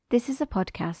This is a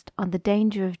podcast on the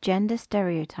danger of gender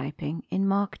stereotyping in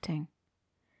marketing.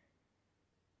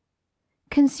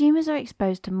 Consumers are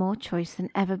exposed to more choice than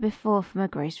ever before from a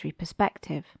grocery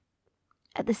perspective.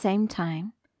 At the same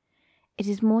time, it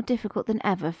is more difficult than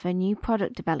ever for new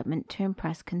product development to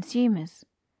impress consumers.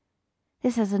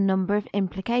 This has a number of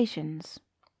implications.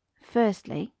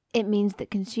 Firstly, it means that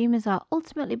consumers are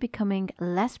ultimately becoming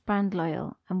less brand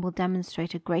loyal and will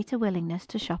demonstrate a greater willingness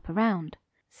to shop around.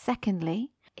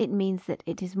 Secondly, it means that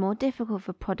it is more difficult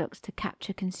for products to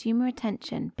capture consumer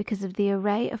attention because of the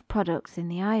array of products in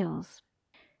the aisles.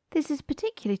 This is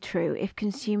particularly true if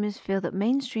consumers feel that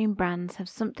mainstream brands have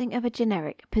something of a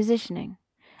generic positioning.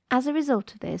 As a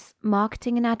result of this,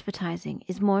 marketing and advertising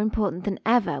is more important than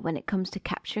ever when it comes to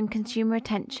capturing consumer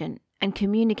attention and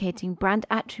communicating brand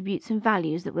attributes and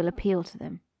values that will appeal to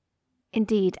them.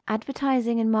 Indeed,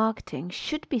 advertising and marketing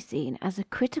should be seen as a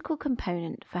critical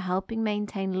component for helping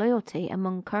maintain loyalty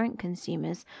among current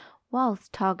consumers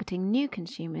whilst targeting new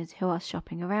consumers who are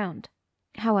shopping around.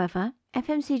 However,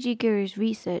 FMCG Guru's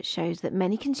research shows that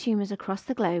many consumers across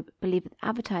the globe believe that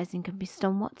advertising can be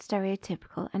somewhat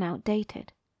stereotypical and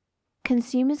outdated.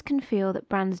 Consumers can feel that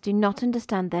brands do not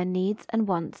understand their needs and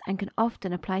wants and can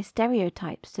often apply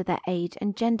stereotypes to their age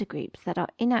and gender groups that are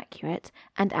inaccurate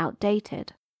and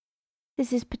outdated.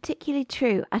 This is particularly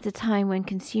true at a time when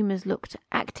consumers look to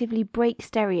actively break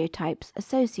stereotypes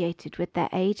associated with their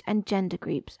age and gender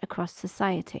groups across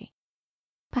society.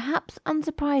 Perhaps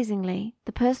unsurprisingly,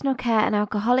 the personal care and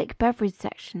alcoholic beverage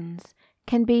sections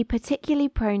can be particularly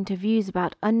prone to views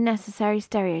about unnecessary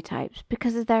stereotypes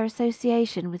because of their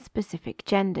association with specific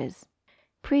genders.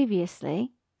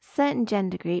 Previously, certain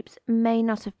gender groups may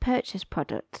not have purchased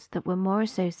products that were more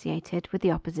associated with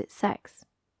the opposite sex.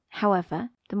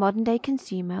 However, the modern-day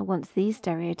consumer wants these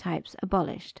stereotypes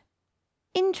abolished.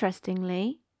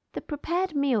 Interestingly, the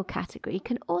prepared meal category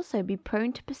can also be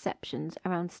prone to perceptions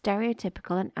around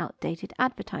stereotypical and outdated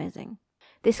advertising.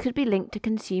 This could be linked to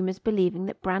consumers believing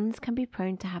that brands can be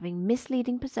prone to having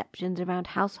misleading perceptions around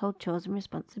household chores and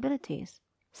responsibilities.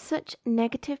 Such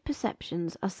negative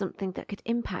perceptions are something that could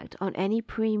impact on any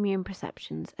premium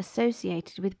perceptions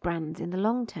associated with brands in the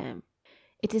long term.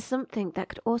 It is something that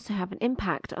could also have an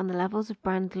impact on the levels of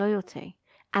brand loyalty.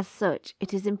 As such,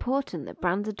 it is important that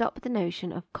brands adopt the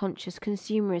notion of conscious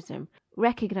consumerism,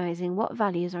 recognizing what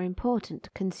values are important to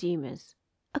consumers.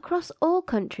 Across all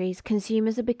countries,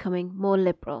 consumers are becoming more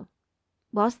liberal.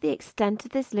 Whilst the extent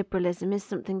of this liberalism is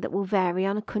something that will vary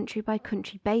on a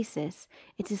country-by-country basis,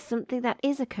 it is something that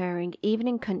is occurring even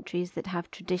in countries that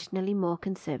have traditionally more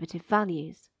conservative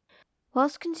values.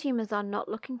 Whilst consumers are not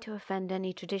looking to offend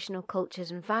any traditional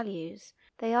cultures and values,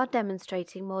 they are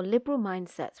demonstrating more liberal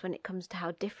mindsets when it comes to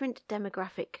how different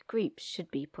demographic groups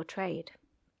should be portrayed.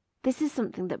 This is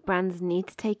something that brands need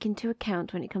to take into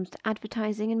account when it comes to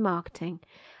advertising and marketing,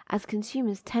 as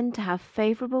consumers tend to have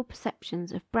favourable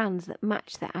perceptions of brands that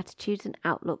match their attitudes and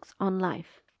outlooks on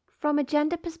life. From a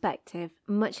gender perspective,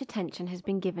 much attention has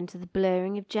been given to the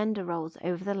blurring of gender roles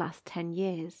over the last 10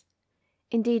 years.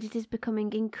 Indeed, it is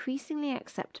becoming increasingly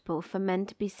acceptable for men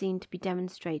to be seen to be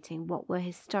demonstrating what were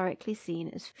historically seen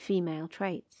as female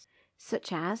traits,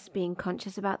 such as being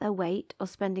conscious about their weight or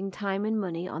spending time and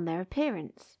money on their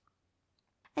appearance.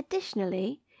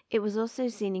 Additionally, it was also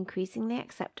seen increasingly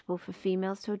acceptable for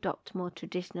females to adopt more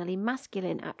traditionally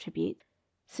masculine attributes,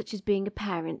 such as being a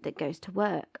parent that goes to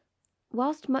work.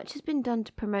 Whilst much has been done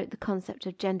to promote the concept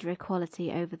of gender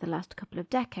equality over the last couple of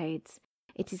decades,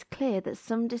 it is clear that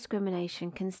some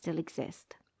discrimination can still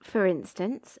exist. For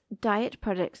instance, diet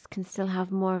products can still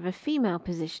have more of a female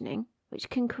positioning, which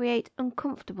can create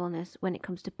uncomfortableness when it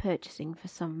comes to purchasing for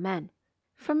some men.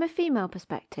 From a female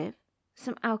perspective,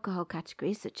 some alcohol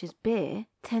categories, such as beer,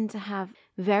 tend to have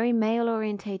very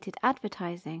male-orientated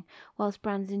advertising, whilst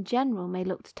brands in general may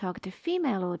look to target a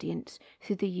female audience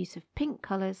through the use of pink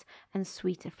colours and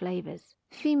sweeter flavours.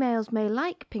 Females may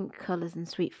like pink colours and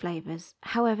sweet flavours,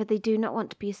 however they do not want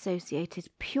to be associated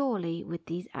purely with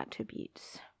these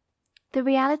attributes. The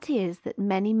reality is that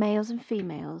many males and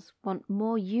females want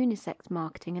more unisex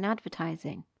marketing and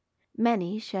advertising.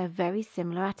 Many share very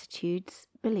similar attitudes,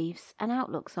 beliefs and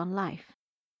outlooks on life.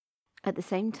 At the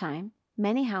same time,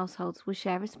 many households will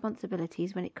share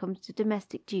responsibilities when it comes to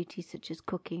domestic duties such as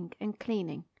cooking and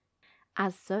cleaning.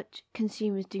 As such,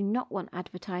 consumers do not want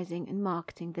advertising and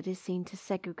marketing that is seen to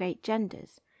segregate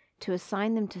genders, to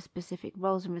assign them to specific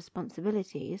roles and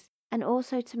responsibilities, and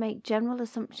also to make general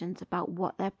assumptions about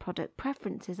what their product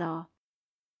preferences are.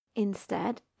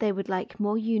 Instead, they would like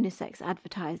more unisex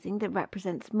advertising that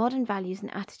represents modern values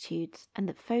and attitudes and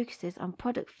that focuses on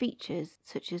product features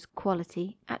such as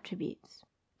quality attributes.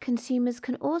 Consumers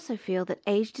can also feel that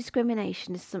age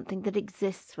discrimination is something that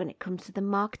exists when it comes to the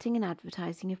marketing and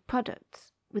advertising of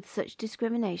products, with such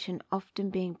discrimination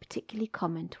often being particularly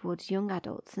common towards young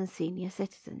adults and senior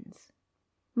citizens.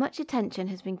 Much attention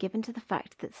has been given to the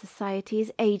fact that society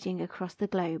is aging across the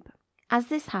globe. As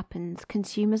this happens,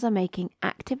 consumers are making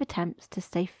active attempts to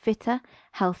stay fitter,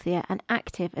 healthier, and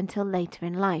active until later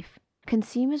in life.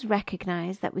 Consumers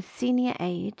recognise that with senior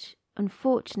age,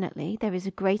 unfortunately, there is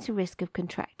a greater risk of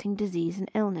contracting disease and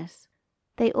illness.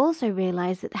 They also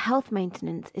realise that health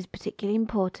maintenance is particularly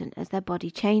important as their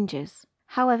body changes.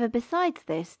 However, besides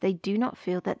this, they do not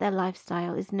feel that their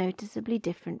lifestyle is noticeably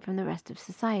different from the rest of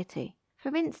society.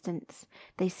 For instance,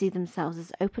 they see themselves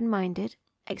as open-minded,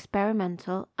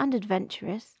 experimental, and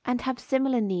adventurous, and have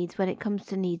similar needs when it comes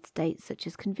to need states such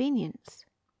as convenience.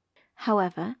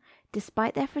 However,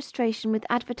 despite their frustration with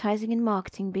advertising and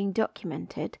marketing being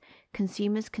documented,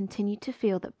 consumers continue to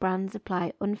feel that brands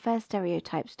apply unfair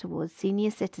stereotypes towards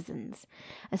senior citizens,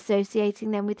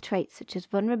 associating them with traits such as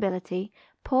vulnerability,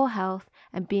 poor health,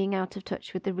 and being out of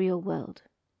touch with the real world.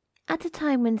 At a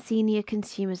time when senior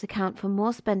consumers account for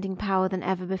more spending power than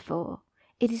ever before,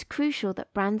 it is crucial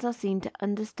that brands are seen to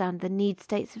understand the need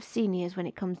states of seniors when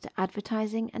it comes to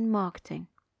advertising and marketing.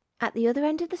 At the other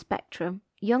end of the spectrum,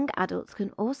 young adults can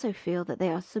also feel that they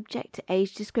are subject to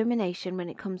age discrimination when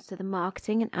it comes to the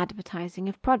marketing and advertising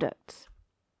of products.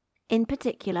 In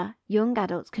particular, young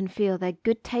adults can feel their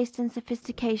good taste and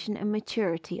sophistication and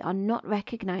maturity are not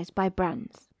recognized by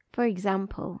brands. For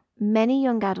example, many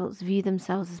young adults view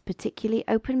themselves as particularly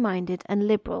open-minded and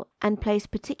liberal and place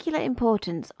particular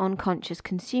importance on conscious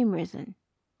consumerism.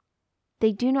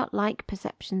 They do not like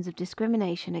perceptions of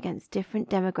discrimination against different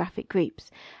demographic groups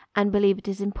and believe it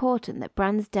is important that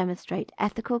brands demonstrate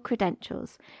ethical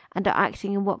credentials and are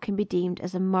acting in what can be deemed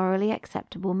as a morally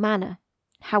acceptable manner.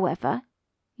 However,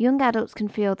 young adults can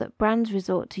feel that brands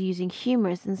resort to using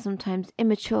humorous and sometimes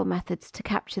immature methods to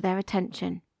capture their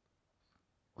attention.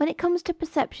 When it comes to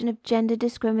perception of gender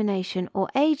discrimination or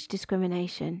age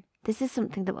discrimination, this is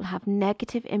something that will have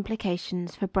negative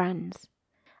implications for brands.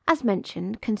 As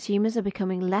mentioned, consumers are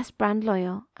becoming less brand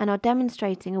loyal and are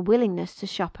demonstrating a willingness to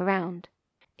shop around.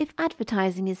 If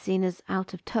advertising is seen as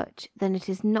out of touch, then it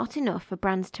is not enough for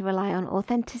brands to rely on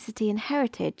authenticity and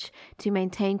heritage to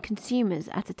maintain consumers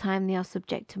at a time they are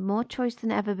subject to more choice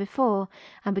than ever before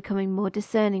and becoming more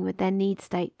discerning with their need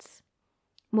states.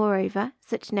 Moreover,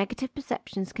 such negative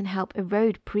perceptions can help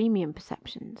erode premium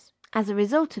perceptions. As a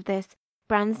result of this,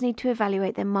 brands need to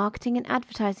evaluate their marketing and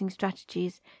advertising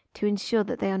strategies to ensure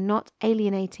that they are not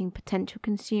alienating potential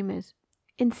consumers.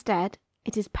 Instead,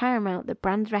 it is paramount that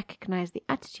brands recognize the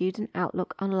attitude and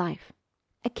outlook on life.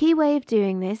 A key way of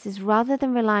doing this is rather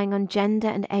than relying on gender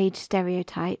and age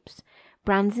stereotypes,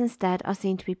 brands instead are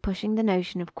seen to be pushing the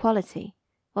notion of quality,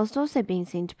 whilst also being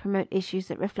seen to promote issues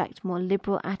that reflect more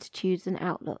liberal attitudes and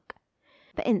outlook.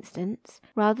 For instance,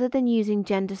 rather than using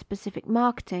gender-specific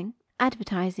marketing,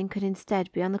 advertising could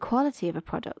instead be on the quality of a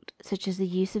product, such as the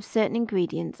use of certain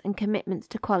ingredients and commitments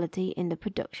to quality in the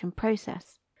production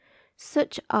process.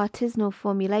 Such artisanal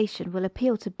formulation will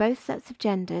appeal to both sets of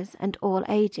genders and all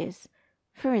ages.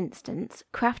 For instance,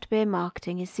 craft beer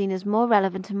marketing is seen as more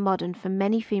relevant and modern for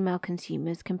many female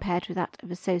consumers compared with that of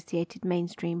associated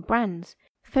mainstream brands.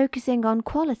 Focusing on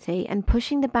quality and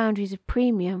pushing the boundaries of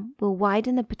premium will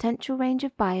widen the potential range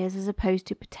of buyers as opposed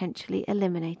to potentially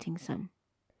eliminating some.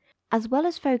 As well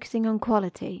as focusing on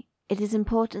quality, it is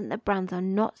important that brands are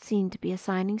not seen to be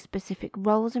assigning specific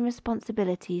roles and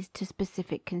responsibilities to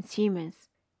specific consumers.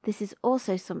 This is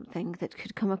also something that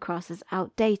could come across as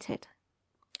outdated.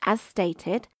 As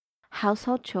stated,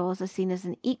 household chores are seen as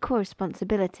an equal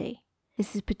responsibility.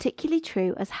 This is particularly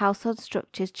true as household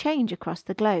structures change across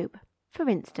the globe. For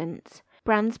instance,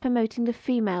 brands promoting the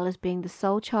female as being the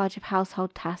sole charge of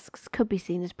household tasks could be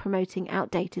seen as promoting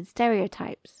outdated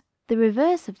stereotypes. The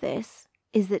reverse of this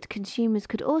is that consumers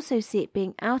could also see it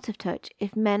being out of touch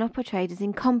if men are portrayed as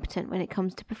incompetent when it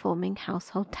comes to performing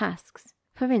household tasks.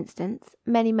 For instance,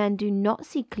 many men do not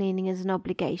see cleaning as an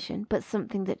obligation but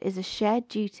something that is a shared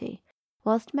duty,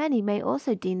 whilst many may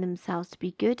also deem themselves to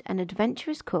be good and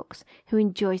adventurous cooks who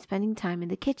enjoy spending time in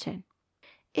the kitchen.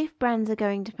 If brands are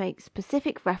going to make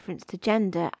specific reference to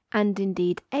gender and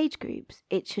indeed age groups,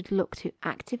 it should look to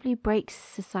actively break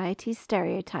society's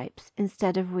stereotypes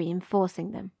instead of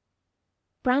reinforcing them.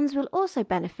 Brands will also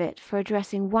benefit for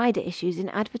addressing wider issues in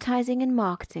advertising and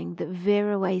marketing that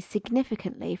veer away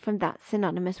significantly from that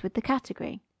synonymous with the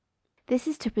category. This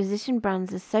is to position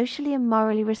brands as socially and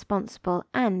morally responsible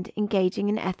and engaging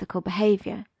in ethical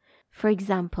behaviour. For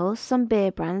example, some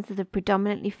beer brands that have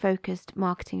predominantly focused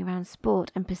marketing around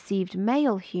sport and perceived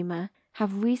male humour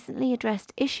have recently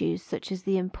addressed issues such as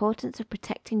the importance of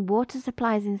protecting water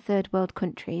supplies in third world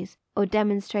countries or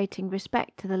demonstrating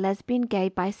respect to the lesbian, gay,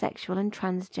 bisexual, and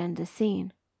transgender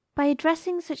scene. By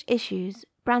addressing such issues,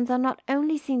 brands are not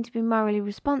only seen to be morally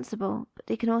responsible, but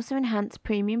they can also enhance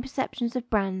premium perceptions of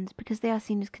brands because they are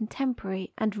seen as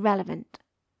contemporary and relevant.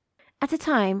 At a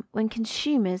time when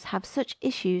consumers have such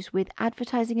issues with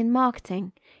advertising and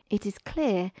marketing, it is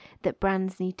clear that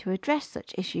brands need to address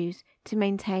such issues to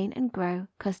maintain and grow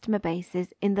customer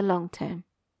bases in the long term.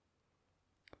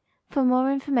 For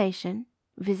more information,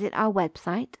 visit our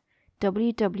website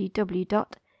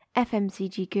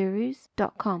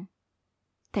www.fmcggurus.com.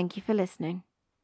 Thank you for listening.